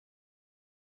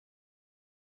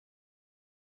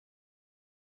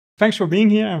Thanks for being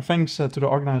here, and thanks to the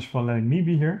organizers for letting me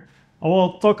be here. I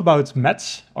will talk about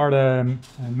METS, or the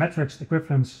Matrix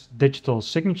Equivalence Digital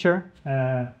Signature,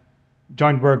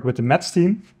 joint work with the METS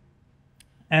team.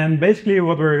 And basically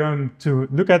what we're going to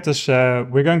look at is,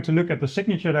 we're going to look at the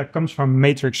signature that comes from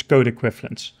matrix code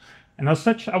equivalence. And as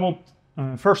such, I will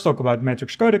first talk about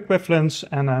matrix code equivalence,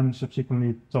 and then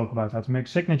subsequently talk about how to make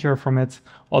signature from it,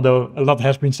 although a lot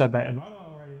has been said by Eduardo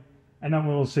already. And then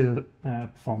we will see the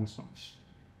performance noise.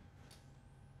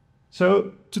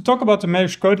 So to talk about the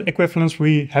matrix code equivalence,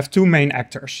 we have two main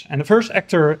actors. And the first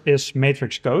actor is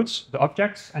matrix codes, the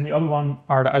objects, and the other one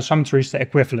are the isometries, the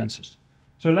equivalences.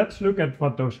 So let's look at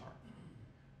what those are.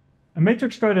 A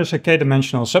matrix code is a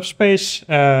k-dimensional subspace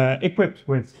equipped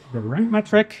with the rank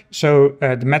metric. So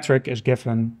the metric is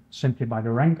given simply by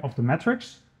the rank of the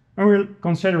matrix. And we're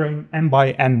considering n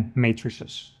by n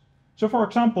matrices. So for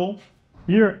example,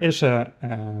 here is a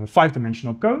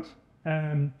 5-dimensional code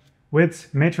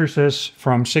with matrices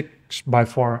from 6 by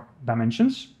 4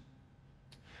 dimensions.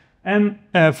 And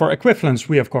for equivalence,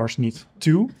 we of course need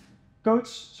 2 codes.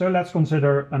 So let's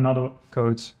consider another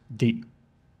code D.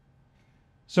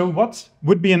 So what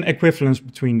would be an equivalence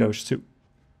between those two?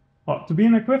 Well, to be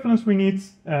an equivalence, we need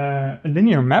a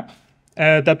linear map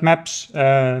that maps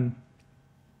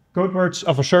code words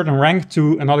of a certain rank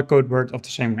to another code word of the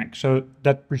same rank. So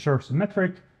that preserves the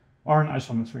metric or an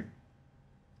isometry.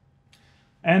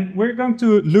 And we're going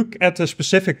to look at a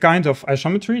specific kind of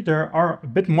isometry. There are a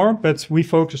bit more, but we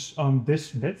focus on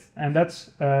this bit, and that's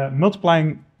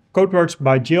multiplying code words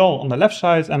by GL on the left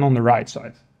side and on the right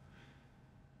side.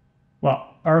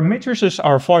 Well, our matrices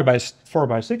are 4 by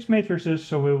 6 matrices,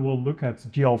 so we will look at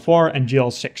GL4 and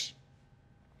GL6.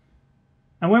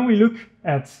 And when we look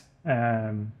at,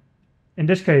 in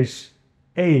this case,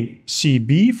 A, C,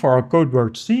 B for our code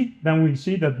word C, then we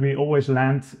see that we always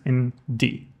land in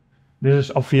D. This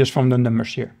is obvious from the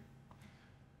numbers here.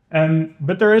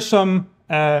 But there is some,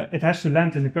 it has to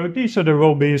land in the code D, so there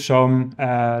will be some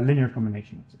linear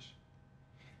combination of this.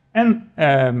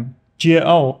 And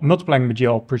GL, multiplying by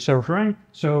GL preserves rank,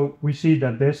 so we see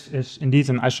that this is indeed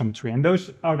an isometry. And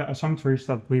those are the isometries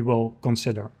that we will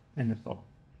consider in this talk.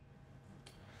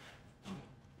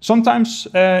 Sometimes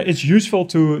it's useful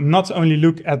to not only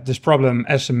look at this problem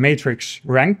as a matrix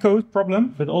rank code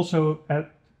problem, but also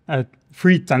at a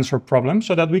free tensor problem,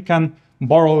 so that we can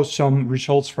borrow some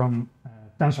results from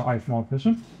tensor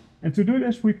isomorphism. And to do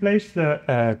this, we place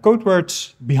the code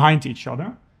words behind each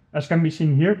other, as can be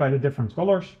seen here by the different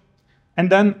colors. And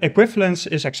then equivalence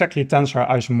is exactly tensor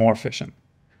isomorphism.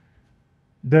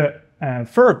 The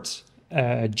third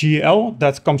GL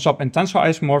that comes up in tensor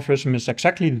isomorphism is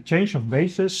exactly the change of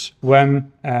basis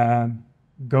when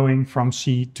going from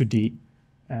C to D,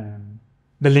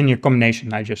 the linear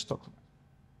combination I just talked about.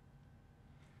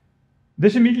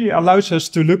 This immediately allows us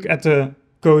to look at the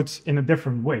code in a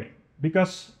different way,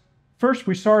 because first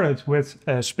we started with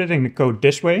splitting the code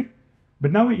this way,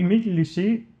 but now we immediately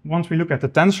see, once we look at the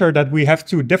tensor, that we have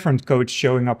 2 different codes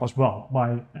showing up as well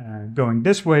by going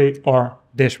this way or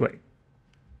this way.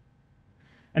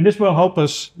 And this will help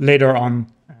us later on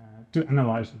to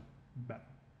analyze it better.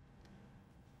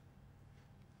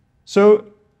 So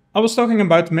I was talking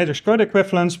about matrix code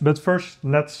equivalence, but first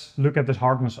let's look at this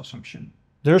hardness assumption.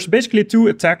 There's basically 2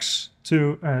 attacks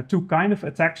to two kind of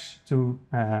attacks to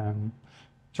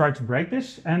try to break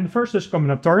this. And the first is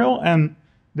combinatorial, and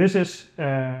this is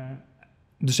the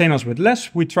same as with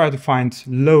less. We try to find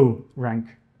low rank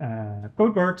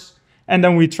code words, and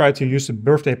then we try to use the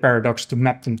birthday paradox to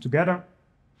map them together.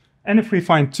 And if we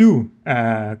find 2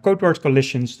 code word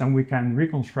collisions, then we can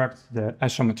reconstruct the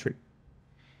isometry.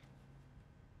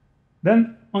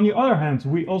 Then, on the other hand,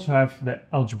 we also have the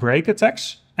algebraic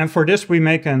attacks. And for this, we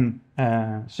make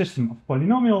a system of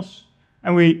polynomials,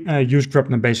 and we use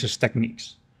Grubner basis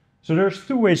techniques. So there's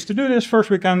 2 ways to do this. First,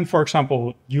 we can, for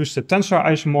example, use the tensor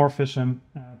isomorphism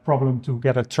problem to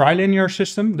get a trilinear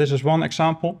system. This is one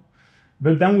example.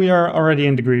 But then we are already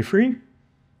in degree 3.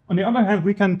 On the other hand,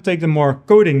 we can take the more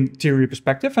coding theory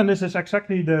perspective, and this is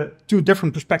exactly the 2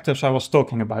 different perspectives I was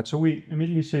talking about. So we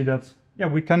immediately see that, yeah,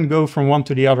 we can go from one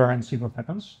to the other and see what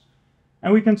happens.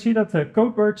 And we can see that the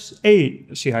code words A,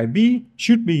 CI, B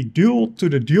should be dual to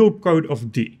the dual code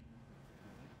of D.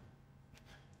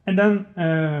 And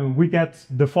then we get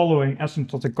the following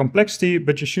asymptotic complexity,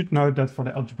 but you should note that for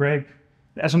the algebraic,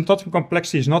 the asymptotic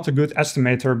complexity is not a good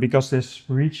estimator, because this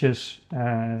reaches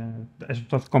the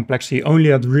asymptotic complexity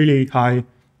only at really high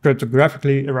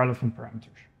cryptographically irrelevant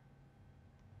parameters.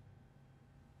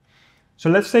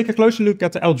 So let's take a closer look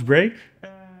at the algebraic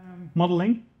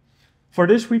modeling. For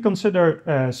this, we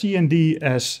consider C and D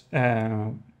as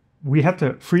we have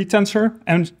the free tensor,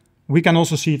 and we can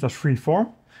also see it as free form.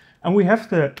 And we have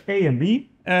the A and B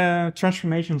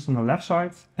transformations on the left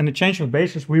side, and the change of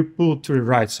basis we pull to the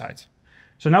right side.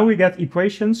 So now we get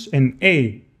equations in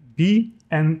A, B,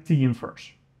 and T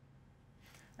inverse.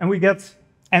 And we get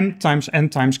m times n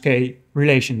times k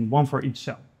relation, one for each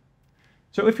cell.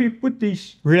 So if we put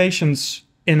these relations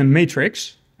in a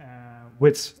matrix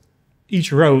with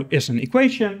each row is an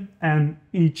equation and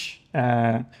each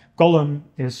column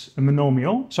is a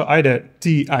monomial, so either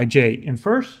Tij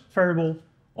inverse variable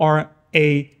or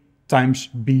A times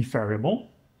B variable,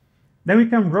 then we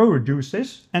can row reduce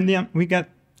this, and then we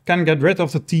can get rid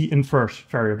of the T inverse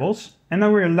variables, and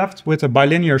then we're left with a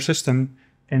bilinear system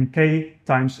in K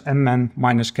times Mn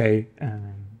minus K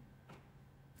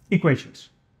equations.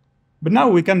 But now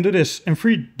we can do this in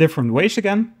 3 different ways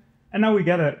again, and now we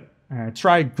get a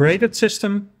tri-graded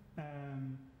system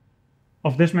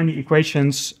of this many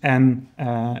equations and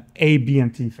A, B,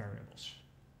 and T variables.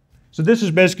 So this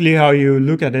is basically how you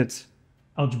look at it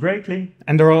algebraically,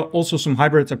 and there are also some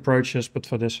hybrid approaches, but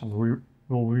for this we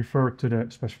will refer to the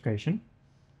specification.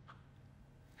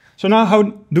 So now how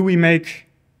do we make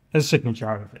a signature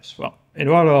out of this? Well,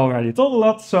 Eduardo already told a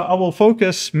lot, so I will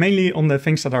focus mainly on the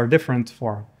things that are different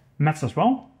for maths as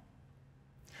well.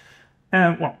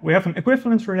 Well, we have an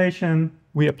equivalence relation,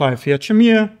 we apply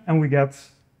Fiat-Shamir, and we get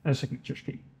a signature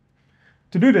scheme.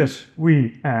 To do this,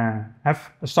 we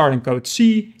have a starting code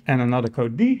C and another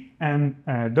code D, and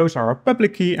those are our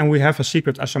public key, and we have a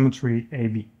secret asymmetry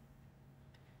AB.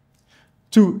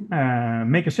 To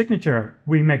make a signature,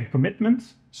 we make a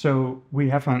commitment. So we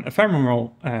have an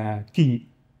ephemeral key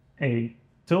A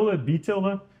tilde, B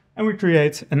tilde, and we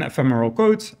create an ephemeral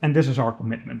code, and this is our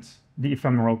commitment, the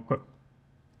ephemeral code.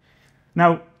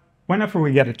 Now, whenever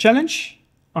we get a challenge,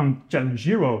 on challenge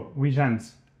 0, we send,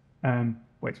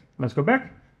 wait, let's go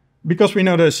back. Because we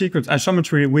know the secret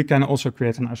isometry, we can also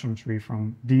create an isometry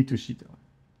from D to C tilde.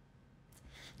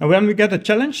 Now, when we get a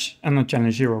challenge, and on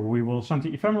challenge 0, we will send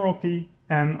the ephemeral key,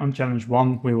 and on challenge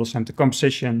 1, we will send the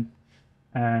composition,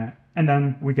 and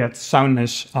then we get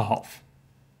soundness a half.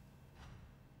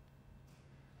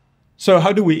 So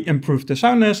how do we improve the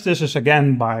soundness? This is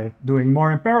again by doing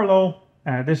more in parallel.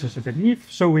 This is a bit naive.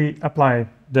 So we apply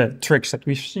the tricks that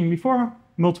we've seen before,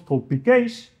 multiple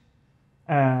PKs,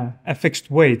 a fixed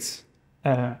weight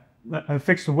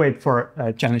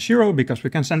for challenge 0 because we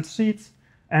can send the seed,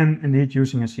 and indeed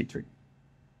using a seed tree.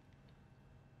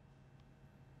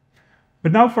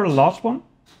 But now for the last one,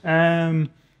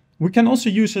 we can also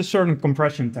use a certain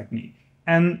compression technique.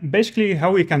 And basically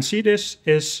how we can see this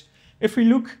is if we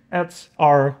look at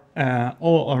our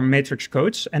all our matrix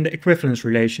codes and the equivalence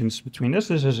relations between this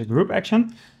is a group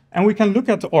action, and we can look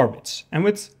at the orbits. And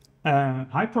with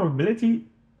high probability,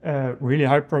 really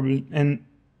high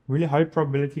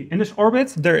probability, in this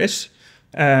orbit there is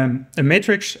a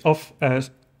matrix of a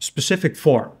specific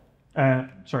form.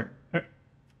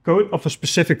 Code of a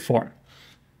specific form.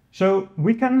 So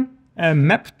we can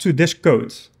map to this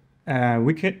code.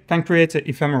 We can create an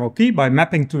ephemeral key by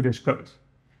mapping to this code.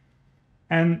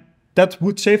 And that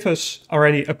would save us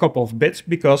already a couple of bits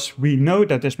because we know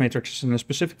that this matrix is in a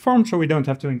specific form, so we don't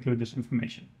have to include this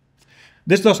information.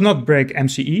 This does not break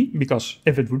MCE, because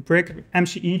if it would break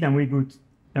MCE, then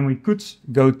we could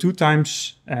go 2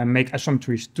 times, make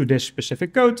isometries to this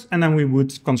specific code, and then we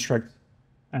would construct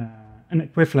an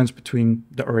equivalence between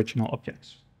the original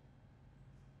objects.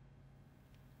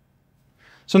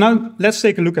 So now let's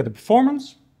take a look at the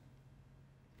performance.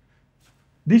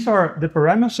 These are the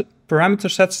parameter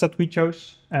sets that we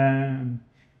chose.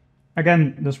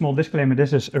 Again, the small disclaimer,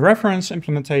 this is a reference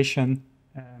implementation,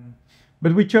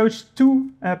 but we chose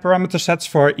 2 parameter sets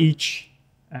for each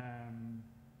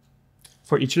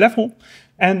level.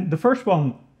 And the first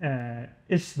one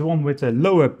is the one with the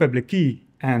lower public key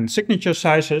and signature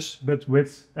sizes, but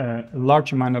with a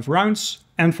large amount of rounds.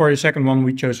 And for the second one,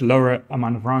 we chose a lower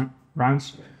amount of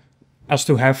rounds as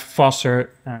to have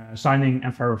faster signing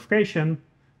and verification.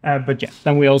 But yeah,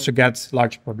 then we also get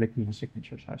large public key and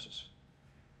signature sizes.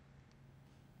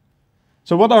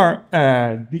 So what are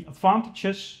the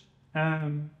advantages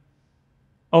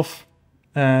of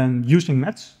using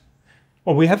METs?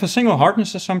 Well, we have a single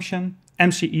hardness assumption,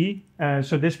 MCE,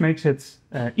 so this makes it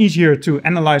easier to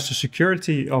analyze the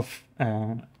security of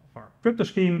our crypto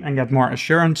scheme and get more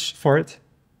assurance for it.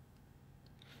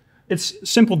 It's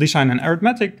simple design and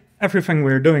arithmetic. Everything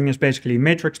we're doing is basically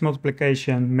matrix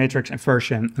multiplication, matrix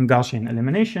inversion, and Gaussian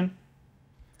elimination.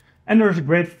 And there's a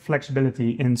great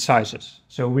flexibility in sizes.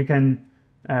 So we can,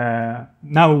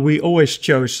 now we always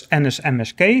chose NS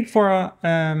MSK for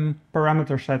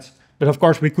parameter sets, but of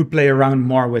course we could play around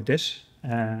more with this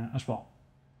as well.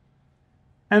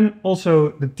 And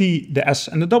also the T, the S,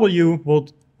 and the W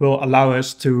will allow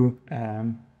us to,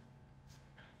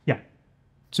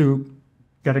 to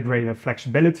get a greater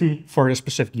flexibility for the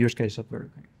specific use case that we're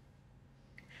looking.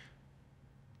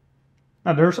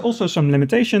 Now, there's also some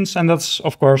limitations, and that's,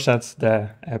 of course, that the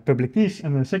public keys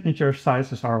and the signature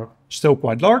sizes are still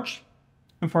quite large,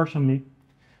 unfortunately.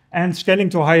 And scaling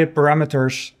to higher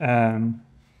parameters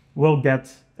will get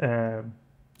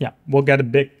a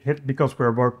big hit because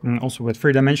we're working also with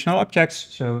three-dimensional objects,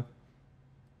 so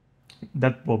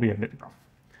that will be a bit rough.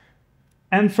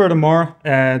 And furthermore,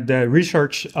 the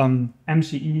research on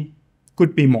MCE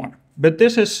could be more. But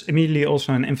this is immediately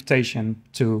also an invitation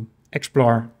to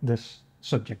explore this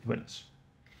subject with us.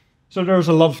 So there's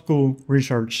a lot of cool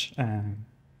research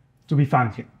to be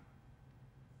found here.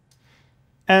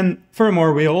 And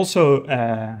furthermore, we also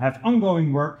have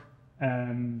ongoing work.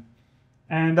 And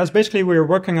that's basically we're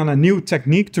working on a new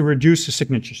technique to reduce the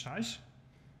signature size.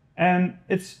 And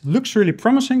it looks really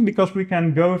promising because we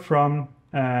can go from,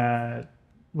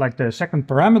 like the second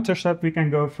parameter set, we can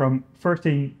go from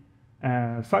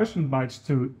 30,000 bytes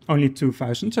to only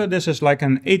 2,000. So this is like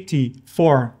an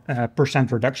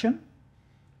 84% reduction.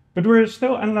 But we're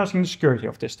still analyzing the security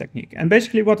of this technique. And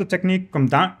basically what the technique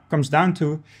comes down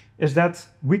to is that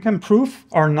we can prove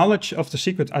our knowledge of the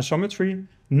secret isometry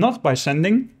not by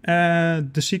sending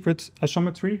the secret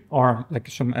isometry or like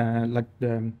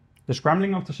the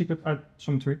scrambling of the secret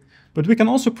isometry, but we can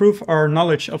also prove our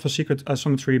knowledge of a secret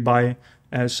isometry by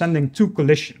sending two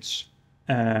collisions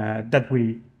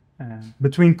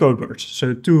between code words.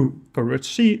 So two code words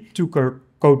C, two code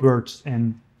words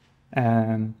in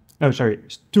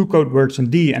two code words in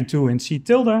D and two in C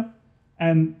tilde.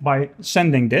 And by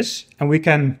sending this, and we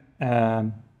can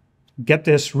get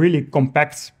this really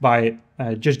compact by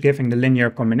just giving the linear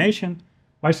combination.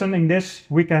 By sending this,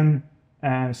 we can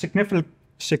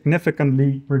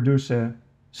significantly reduce the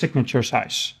signature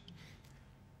size.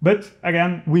 But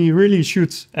again, we really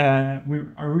should, we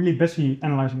are really busy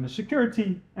analyzing the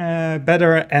security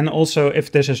better, and also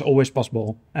if this is always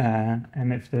possible,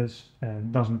 and if this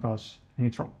doesn't cause any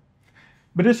trouble.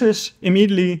 But this is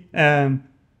immediately,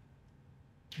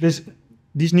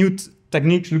 these new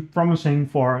techniques look promising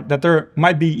for that there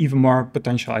might be even more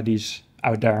potential ideas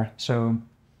out there. So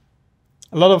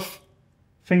a lot of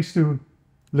things to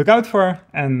look out for,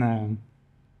 and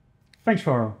thanks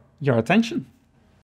for your attention.